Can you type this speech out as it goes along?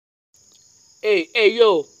Hey,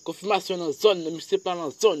 yo, confirmation dans zone, mixtape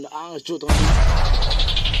dans zone, arrange tout.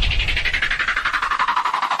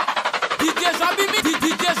 DJ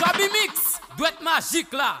Jobymix, doit être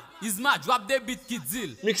magique là. Isma drop des beats qui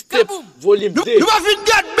deal. Mixtape, volume 2. Nous va vite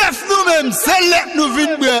get bef nous-mêmes, c'est là nous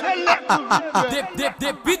vite bien.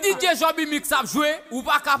 Depuis DJ Jobymix a joué, ou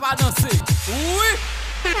pas capable de danser. Oui.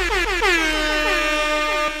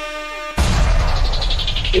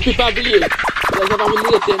 Et puis pas oublier, les gens vont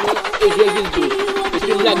venir les témoins et je vais vidéo. Et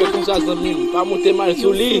puis là, comme ça, pas monter mal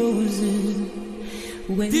sur lui.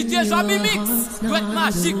 DJ Jobymix, doit être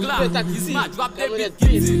magique là. Isma drop des beats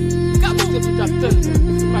qui deal. C'est tout à fait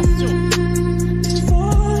confirmation.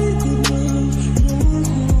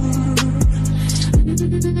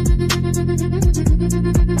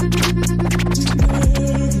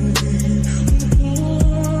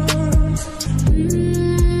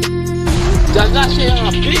 J'ai gâché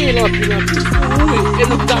un pile. Oui, et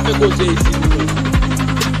nous t'avons causé ici.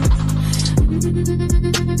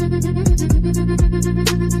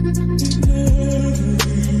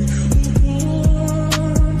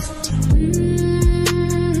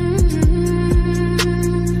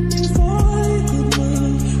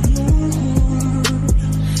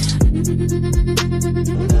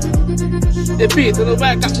 Et puis, tu ne vas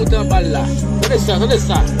pas monter en balle là. Regardez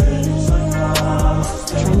ça.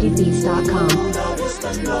 trendybeats.com.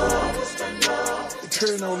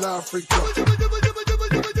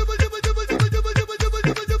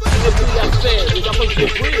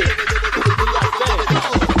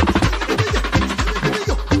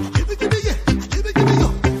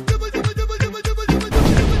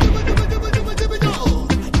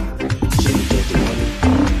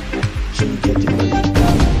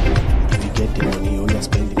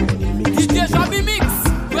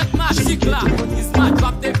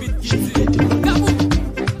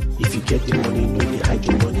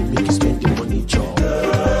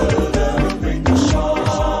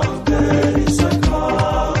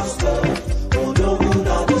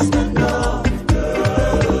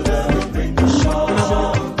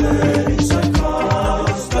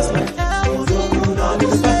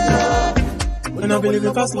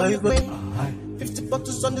 Fast life, but 50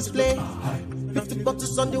 bottles on display, 50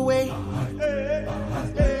 bottles on the way.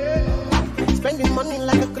 Spending money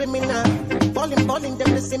like a criminal, balling,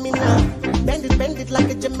 them the seminar. Bend it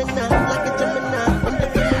like a Gemini,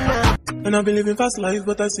 And I've been living fast life,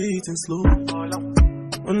 but I see it in slow.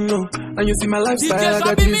 Oh no, and you see my lifestyle, I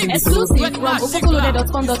got busy. Exclusive from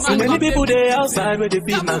overloaded.com.com. So many people there outside where they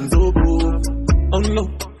feed man's oboe. Oh no,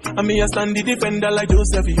 and me I stand the defender like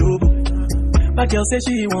Joseph Yobo. My girl say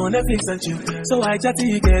she want Netflix and chill, so I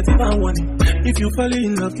chatty get even warning. If you fall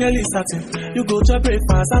in love, Kelly satin. You go to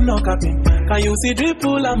breakfast, I'm not capping. Can you see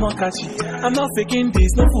dripple, I'm not catching. I'm not faking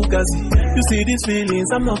this, no fugazi. You see these feelings,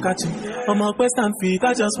 I'm not catching. I'm a quest and feet,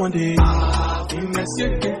 I just want it.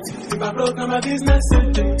 If I broke down my business,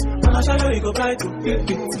 I'ma show you go try to get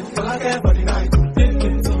it. All I care for the night,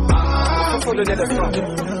 follow the front.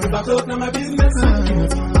 If I broke down my business,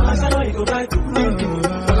 I'ma show you go try to get it.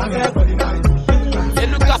 All I care for the night. Et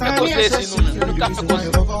nous café côté sinon, nous café côté.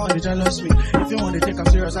 If you want to take I'm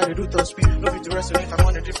serious, I do top speed. No fit to resonate, I'm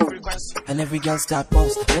on a different frequency. And every girl start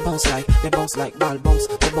bounce, they bounce like ball bounce,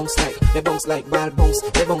 they bounce like ball bounce,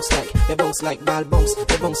 they bounce like ball bounce,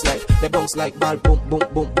 they bounce like ball boom boom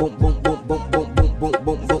boom boom boom boom boom boom boom boom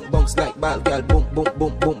boom boom bounce like ball girl boom boom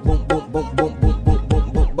boom boom boom boom boom boom boom boom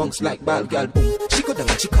boom boom bounce like ball girl boom. She go down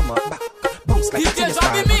and she come up back, bounce like a tennis ball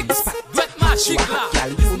on the spot. She a hot girl,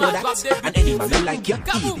 you know that, and any man will like your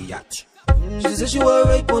idiot. She said she was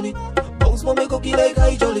right on it, bounce for me cocky like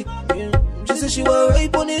high jolly. She said she was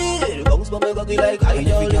right on it, bounce for me cocky like high jolly. And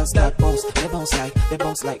every girl start bounce, they bounce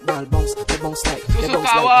like ball bounce, they bounce like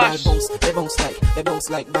ball bounce, they bounce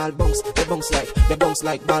like ball bounce, they bounce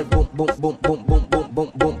like ball boom boom boom boom boom boom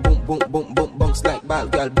boom boom boom boom boom boom bounce like ball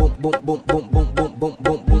girl boom boom boom boom boom boom boom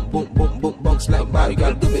boom boom boom boom boom bounce like ball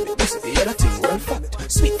girl. Do me this, the other thing world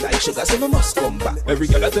fat, sweet like sugar, so me must come back. Every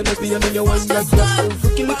girl that tells me and then you want that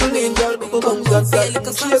freaking little angel, go bounce that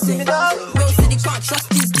girl. She a see me now. Girls say they can't trust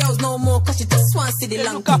these girls no more, cause she just wants to see the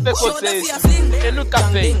long thing. Show that we are fling, Et nous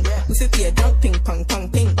café. we fit be a drunk ping pong pong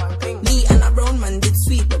ping. Me and a brown man did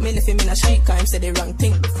sweet, but me left him in a street car, him said the wrong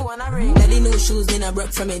thing. Daddy new shoes, me na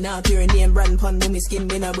broke from it now. Pure name brand pun, do me skin,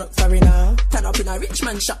 me na broke for it now. Turn up in a rich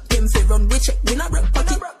man shop, him fi run we check, me na broke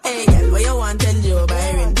pocket. Hey girl, what you want tell Joe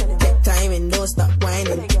Byron? Take time and don't stop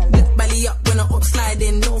whining. Get belly up when I up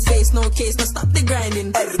sliding, no face, no case, no stop the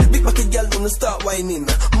grinding. Hey, big pocket girl, don't start whining.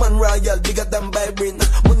 Man royal, bigger than vibrant.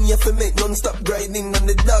 Money have to make non-stop grinding. And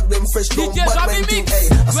the dog them fresh down bad mind thing. Hey,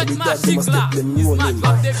 I said the dog them a step them rolling.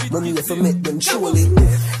 Money have to make them surely.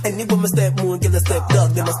 Anyone me step moon, get a step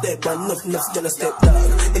dog. Them a step and nothing else, get a step dog.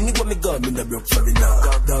 Anyone me got, me na broke for it now.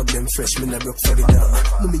 Dog them fresh, me na broke for it now.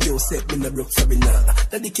 Mommy yo set, me na broke for it now.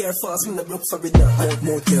 Daddy care fast, me na broke for it now.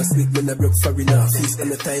 More care sweet, me na broke for it now. Feast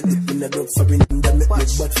and the time dip, me na broke for it. That make me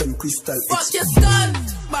bad from crystal. Fuck your skull,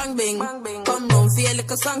 bang bang. Come round, feel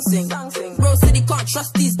like a song sing. Bro said he can't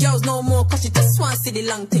trust these girls no more, cause she just want to see the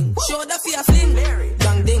long thing. Show the fear fling,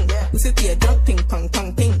 dang ding. We feel pay drunk ping, pang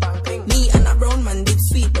pang ping. Me and a brown man did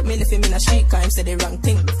sweet, but me left him in a street car, him said the wrong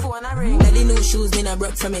thing. Nelly new shoes, me na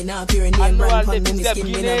broke from it now. Pure name brand pon me skin,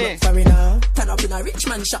 me na broke for it now. Turn up in a rich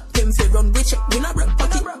man shop, him fi run with check, me na broke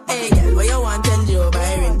pocket. Hey girl, what you want tell Joe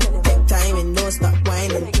Byron? Take time and don't stop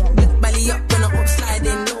whining. Big belly up when I up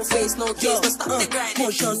sliding, no face, no case, no stop the grinding.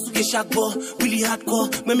 Motion souke chaque bord, really hardcore.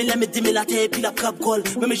 Même les mettre me la tête, puis la cap call.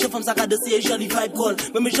 Même je femme ça garde c'est joli vibe call.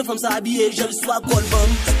 Même je femme ça habillé, joli swag call. Bam,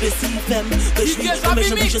 petit femme, que je suis,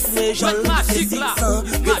 même je suis joli. C'est sans,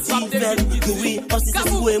 petit femme, oui, on s'y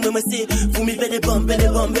trouve, moi c'est, vous m'y faites des bombes, des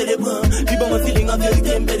bombes, des bombes. Puis bon, mon feeling en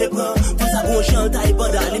vérité, me fait des bombes. Pour ça qu'on chante, taille,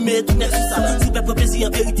 banda, les mettre tout net sur ça. Super pour plaisir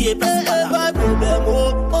en vérité, place pas là. Pas problème,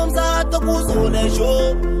 comme ça, t'as cousu les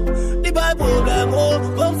jours. Dis pas problème,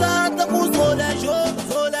 comme ça, t'as cousu les jours,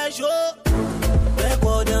 les jours. Fais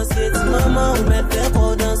pas danser, maman, on met fais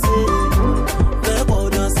pas danser. Fais pas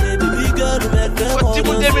danser, baby girl, on met fais pas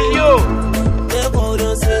danser. Fais pas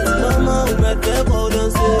danser, maman, on met fais pas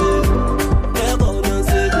danser. Fais pas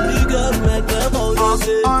danser, baby girl, on met fais pas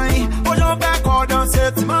danser. Oi, go j'en fais quoi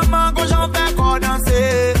danser, maman, go j'en fais quoi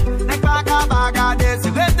danser. N'est pas qu'à bagader, si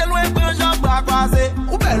reste loin, prends j'en bras croisés.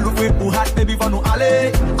 Ou belle ouvrir pour hâte, baby, va nous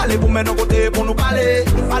aller. Allez pour mettre nos côtés, pour nous parler.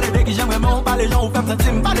 Parler de qui j'aime vraiment, parler gens ou femmes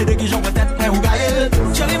sentim. Parler de qui j'en veux tête, mais ou gaïl.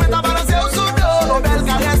 Chérie, mets ta balancer au sous-dos. Nos belles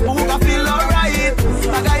caresses pour qu'à feel alright.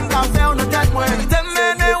 La gaïne qu'a fait, on a tête, moi, t'aime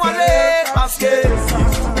mener ou aller. Parce que,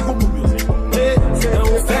 on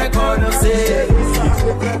fait qu'on danser.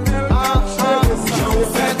 On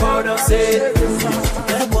fait qu'on danser.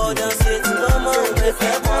 Fais pas danser, maman, mais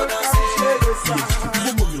fais pas danser.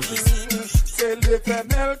 C'est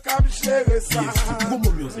l'éternel qui a géré ça.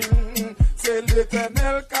 C'est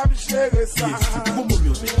l'éternel qui a géré ça.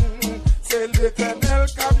 C'est l'éternel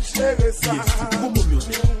qui a géré ça.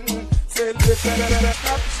 C'est l'éternel qui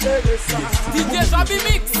a géré ça. DJ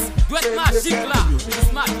Jobymix, doit être magique là.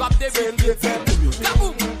 Smart rap des beats.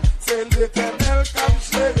 Kaboum. C'est l'éternel qui a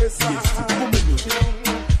géré ça.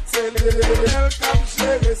 C'est l'éternel qui a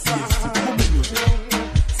géré ça.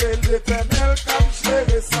 C'est l'éternel qui a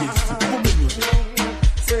géré ça.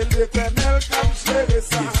 C'est l'éternel qui a géré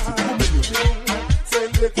ça. C'est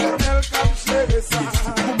l'éternel qui a géré ça. C'est l'éternel qui a géré ça.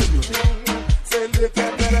 C'est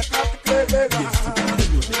l'éternel qui a géré ça.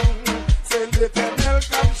 C'est l'éternel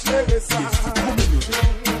qui a géré ça.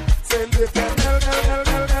 C'est l'éternel qui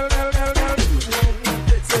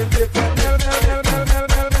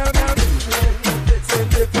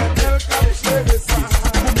a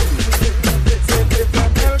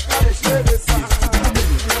géré ça.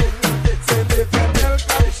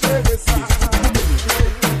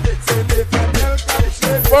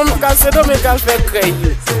 Comme quand c'est dommage qu'elle fait créer.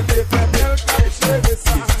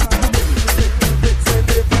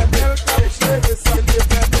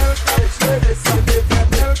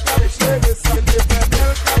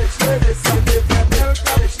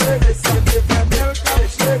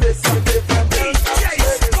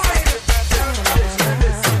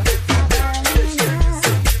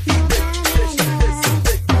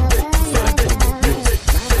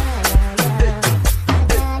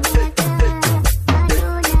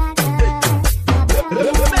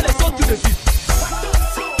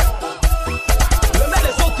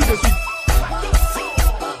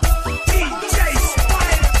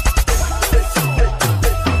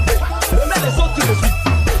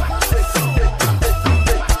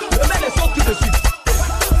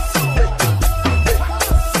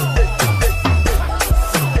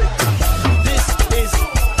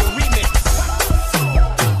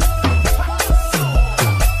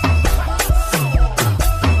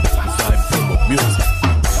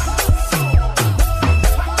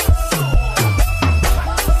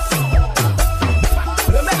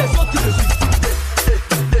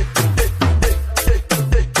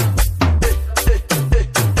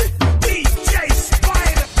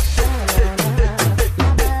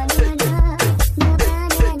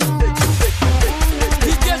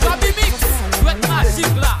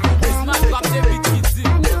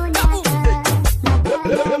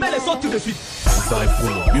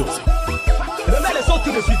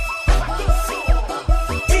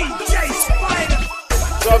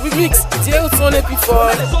 Jobymix, tiens où son épi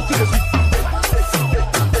fort.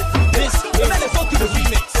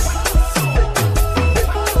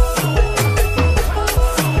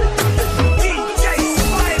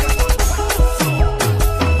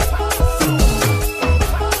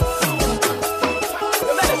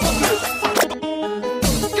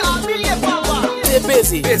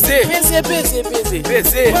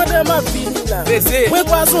 Baiser, pendant ma fini là, moi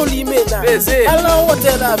poisson limé là, allant au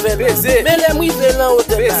hôtel avec, mais les mouilles dans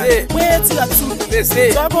hôtel là, moi tire à tout,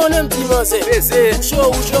 ça bon un petit manger,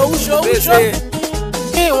 chaud,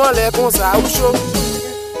 et on les comme ça, ou chaud.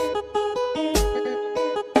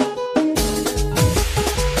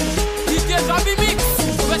 DJ Jobymix,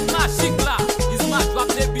 faites magique là, is ma drop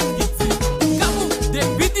des beats qui dit, Kabou,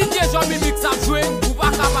 depuis DJ Jobymix a joué, ou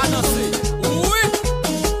pas capable danser.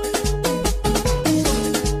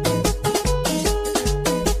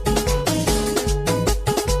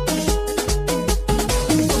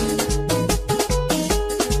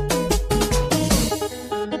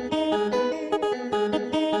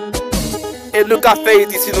 Et nous café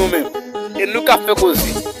ici nous-mêmes. Et nous café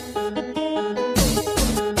aussi.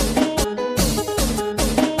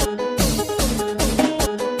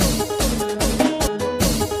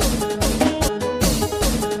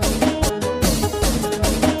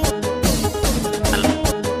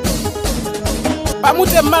 Pas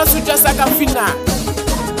monter mal sur ta sac à fina.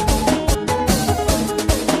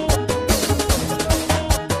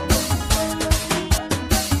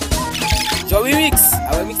 Jobymix,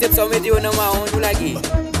 avec mixtape sur météo non ma on nous la gué.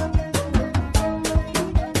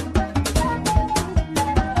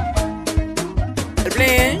 Elle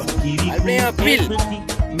plaît en pile.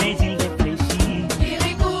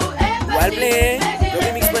 Elle plaît.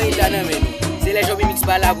 Jobymix pas il là non mais c'est les Jobymix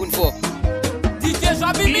pas là pour une fois. DJ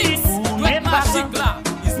Jobymix, doit être magique là.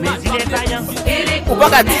 Ou pas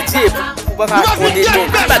DJ, ou pas raconter ton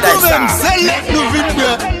badaille ça. C'est nous vite.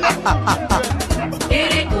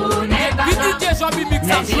 DJ Jobymix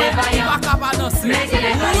a joué, ou pas capable danser. Oui.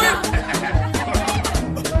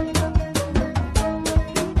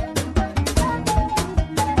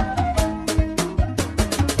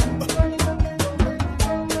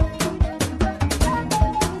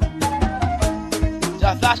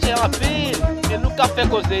 J'ai flashé en pile, et nous café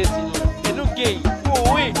causer sinon. Et nous gay,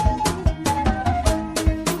 oui.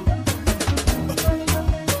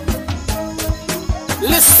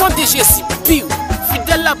 Les sons de Jésus, pire.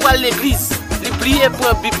 Fidèle là pour l'église. Les prier pour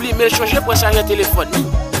un Bible, mais changer pour charger téléphone.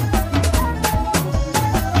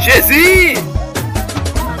 Jésus!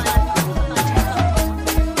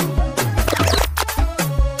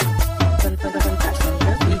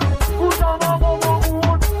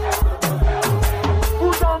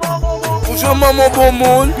 Bonjour maman bon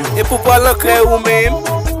monde, et pour parler en clair ou même.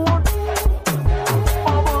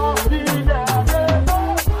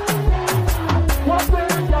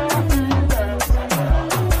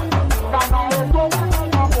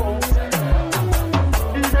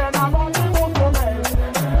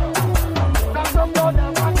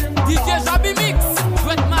 DJ Jobymix,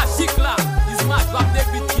 doit être magique là. Is ma drop des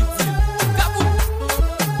beats qui dit, Kabou.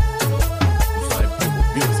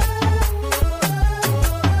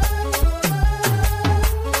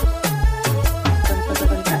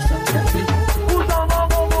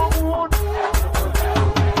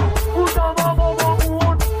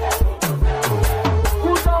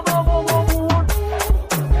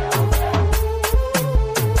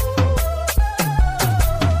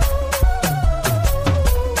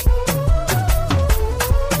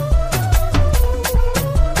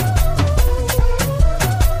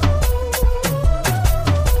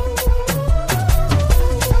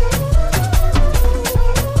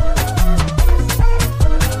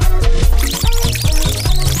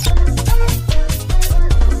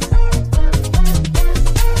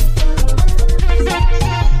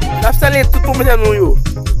 Salut tout pour mettre nous.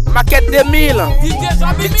 Maquette 2000.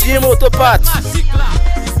 DJ Motopat.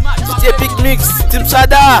 DJ Big Mix. Tim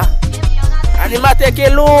Sada. Animateur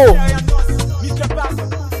Kelo.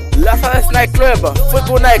 La France Night Club.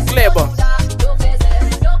 Football Night Club.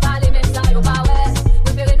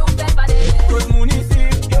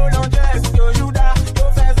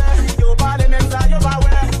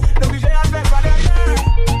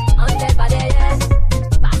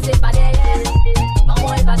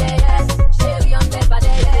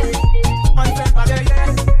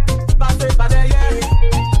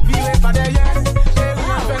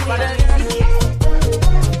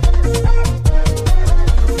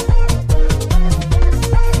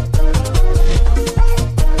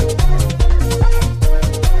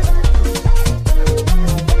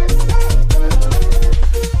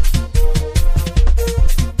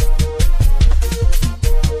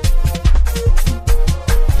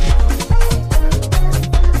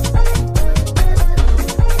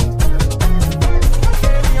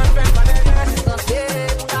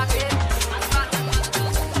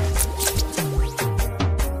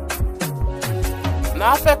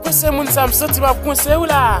 C'est mon ça me senti ma conseil ou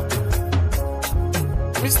là.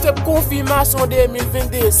 Mixtape Konfimation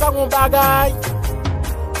 2022, ça mon bagaille.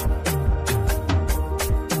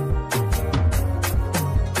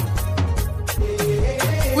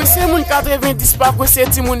 C'est mon 90 pas que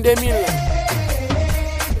c'est mon 2000.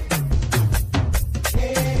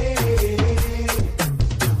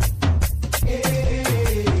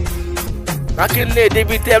 Tranquille,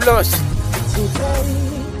 débuté blanche.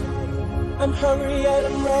 I'm hungry and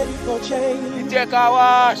I'm ready for change. DJ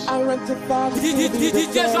Kawash. I run to follow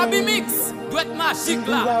DJ Jobymix. Doit être magique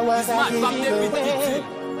là. Smart va débuter.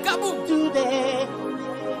 Kaboom.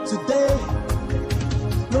 Today,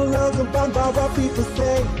 no longer bound by what people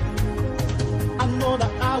say. I know that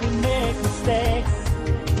I will make mistakes.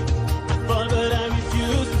 I fall, but I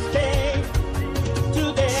refuse to stay.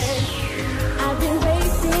 Today, I've been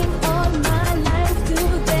waiting all my life to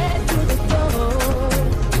get to the door.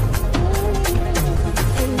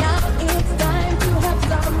 And now it's time to have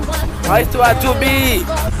someone. Why to a to be?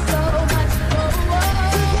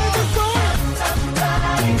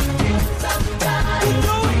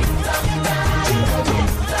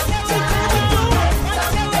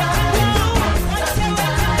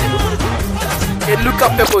 It look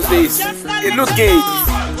up people's days. It look gay.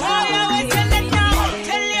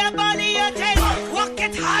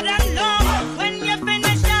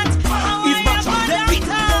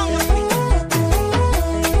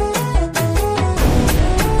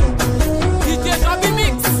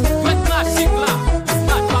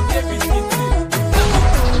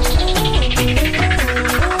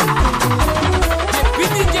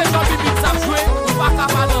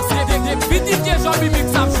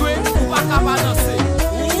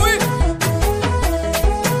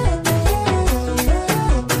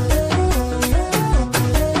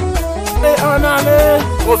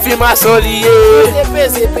 Konfimation lié.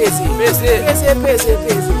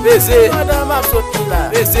 PC. Madame a sorti là.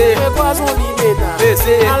 PC. Quoi son limena. PC.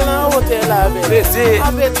 Allant hôtel avec. PC.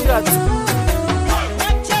 Avec la tout.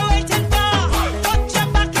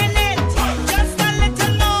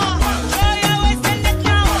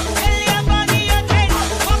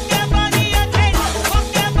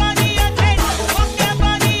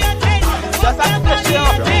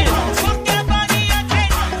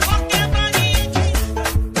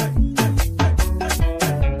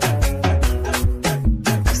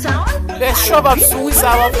 Les chauves-souris, oui, ça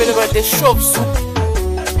va faire des chauves-souris.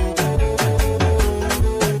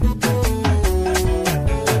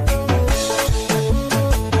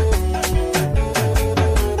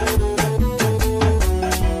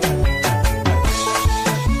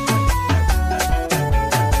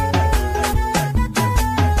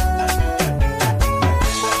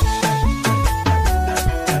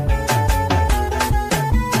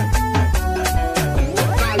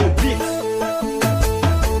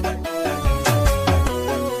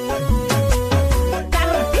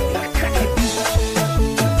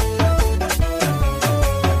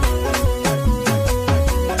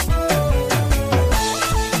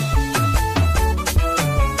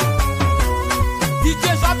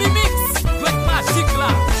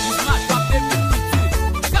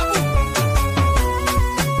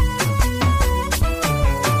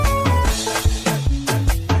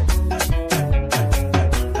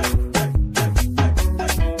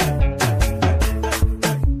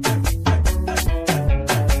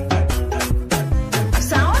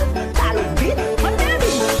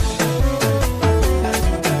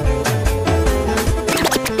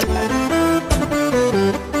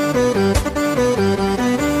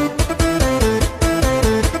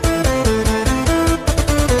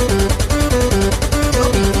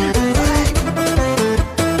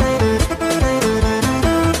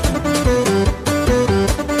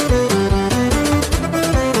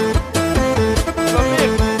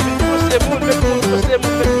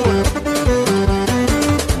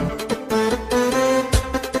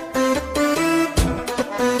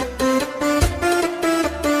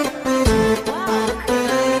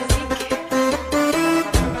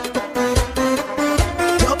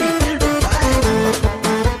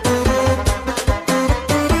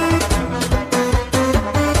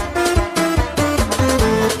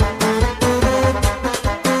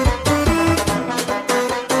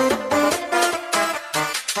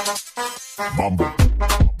 Mambo,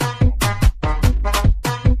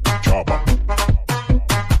 Chaba,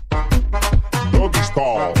 Doggy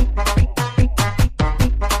Style,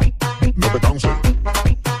 no te canses.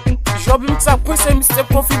 Jobymix a pris c'est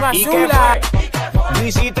Mixtape Konfimation là. No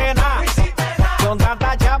hiciste nada, con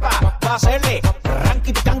tanta chapa, pa' hacerle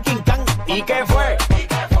ranking, tanking, tan. ¿Y qué fue?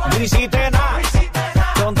 No hiciste nada,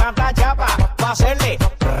 con tanta chapa, pa' hacerle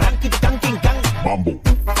ranking, tanking, tan. Mambo,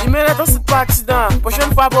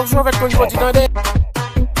 Attention avec ton petit dans des.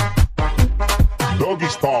 Doggy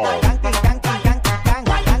style.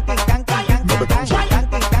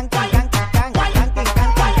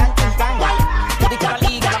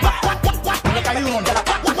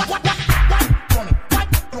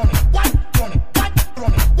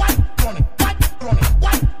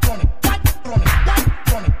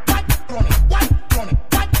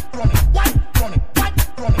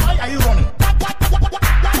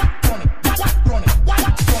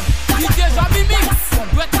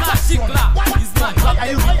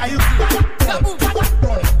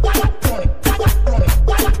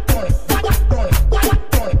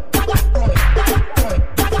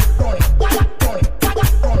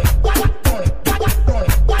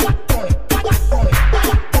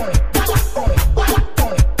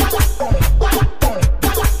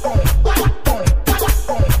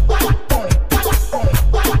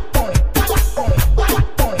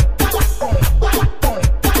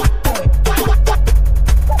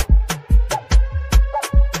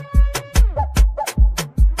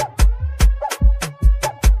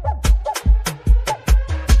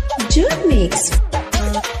 Jobymix.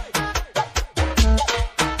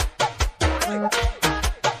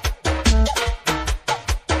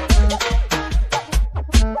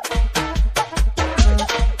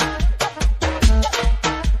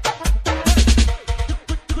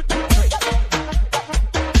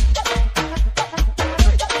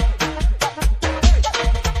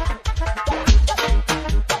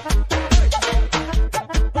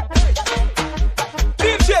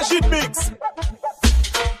 Jobymix.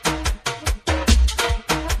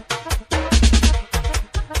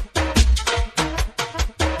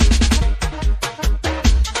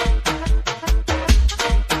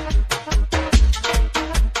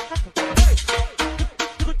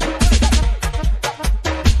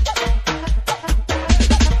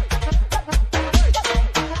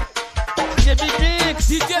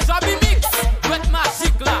 DJ Jobymix, wet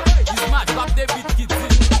magique là, il match rap des beats qui dit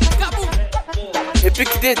Kabou. Et puis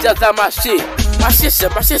qui dit ça marché, marché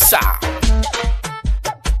ça.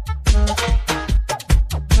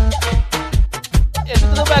 Et tout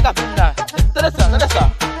le monde a fait là, c'est ça.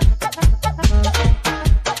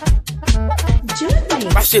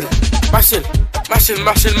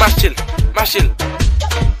 Machine.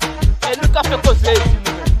 Et le café conseil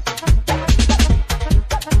ici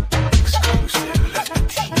nous.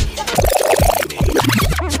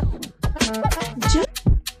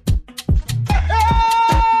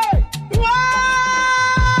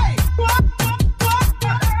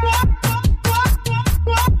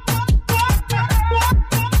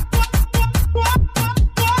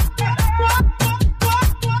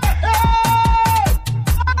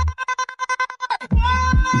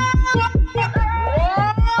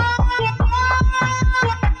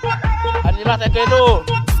 Animate que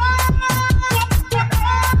no.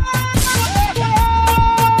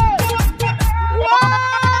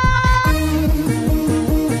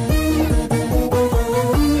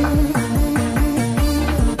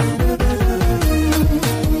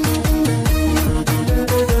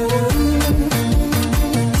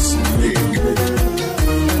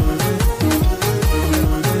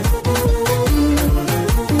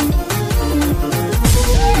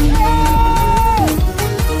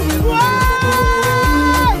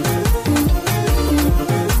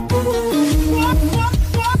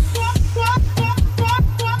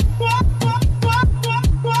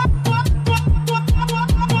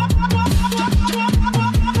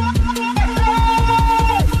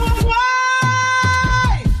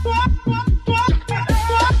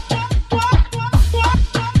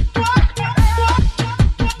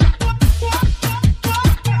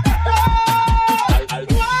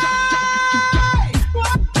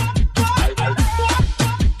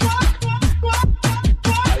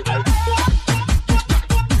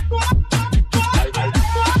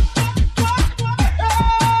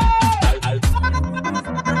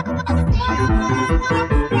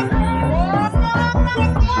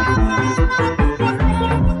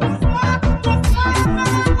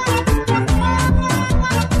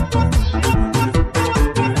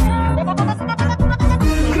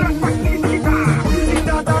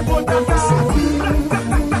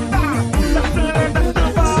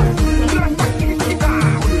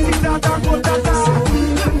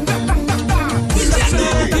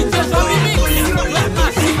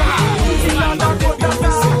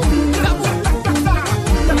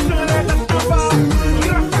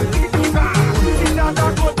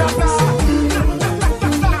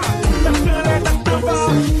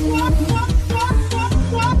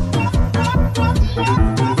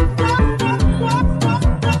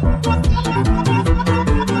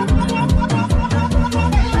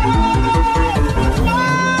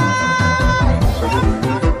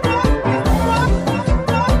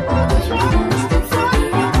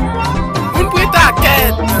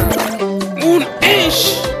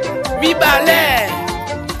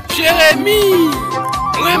 Jérémy.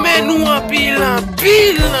 Moi nous en pile.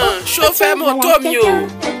 Chauffeur moto yo.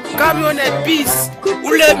 Camionnette bis.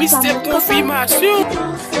 Ou le Mixtape Konfimation.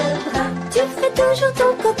 Tu fais toujours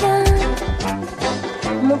ton copain,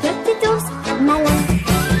 mon petit ours malin.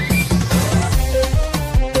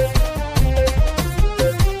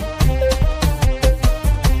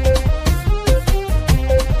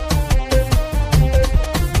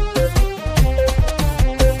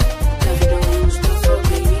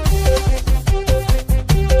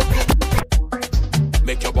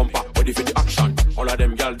 Make your bumper ready for the action. All of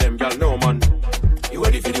them gal, no man. You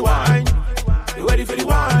ready for the wine? You ready for the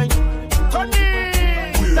wine?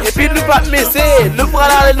 Et puis nous pas messer, nous pas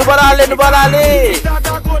aller.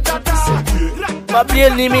 Papier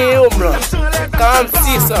numéro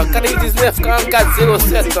 46 99 44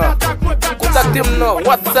 07. Contactez-moi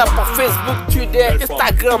WhatsApp, Facebook, Twitter,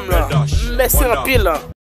 Instagram là. Merci en pile.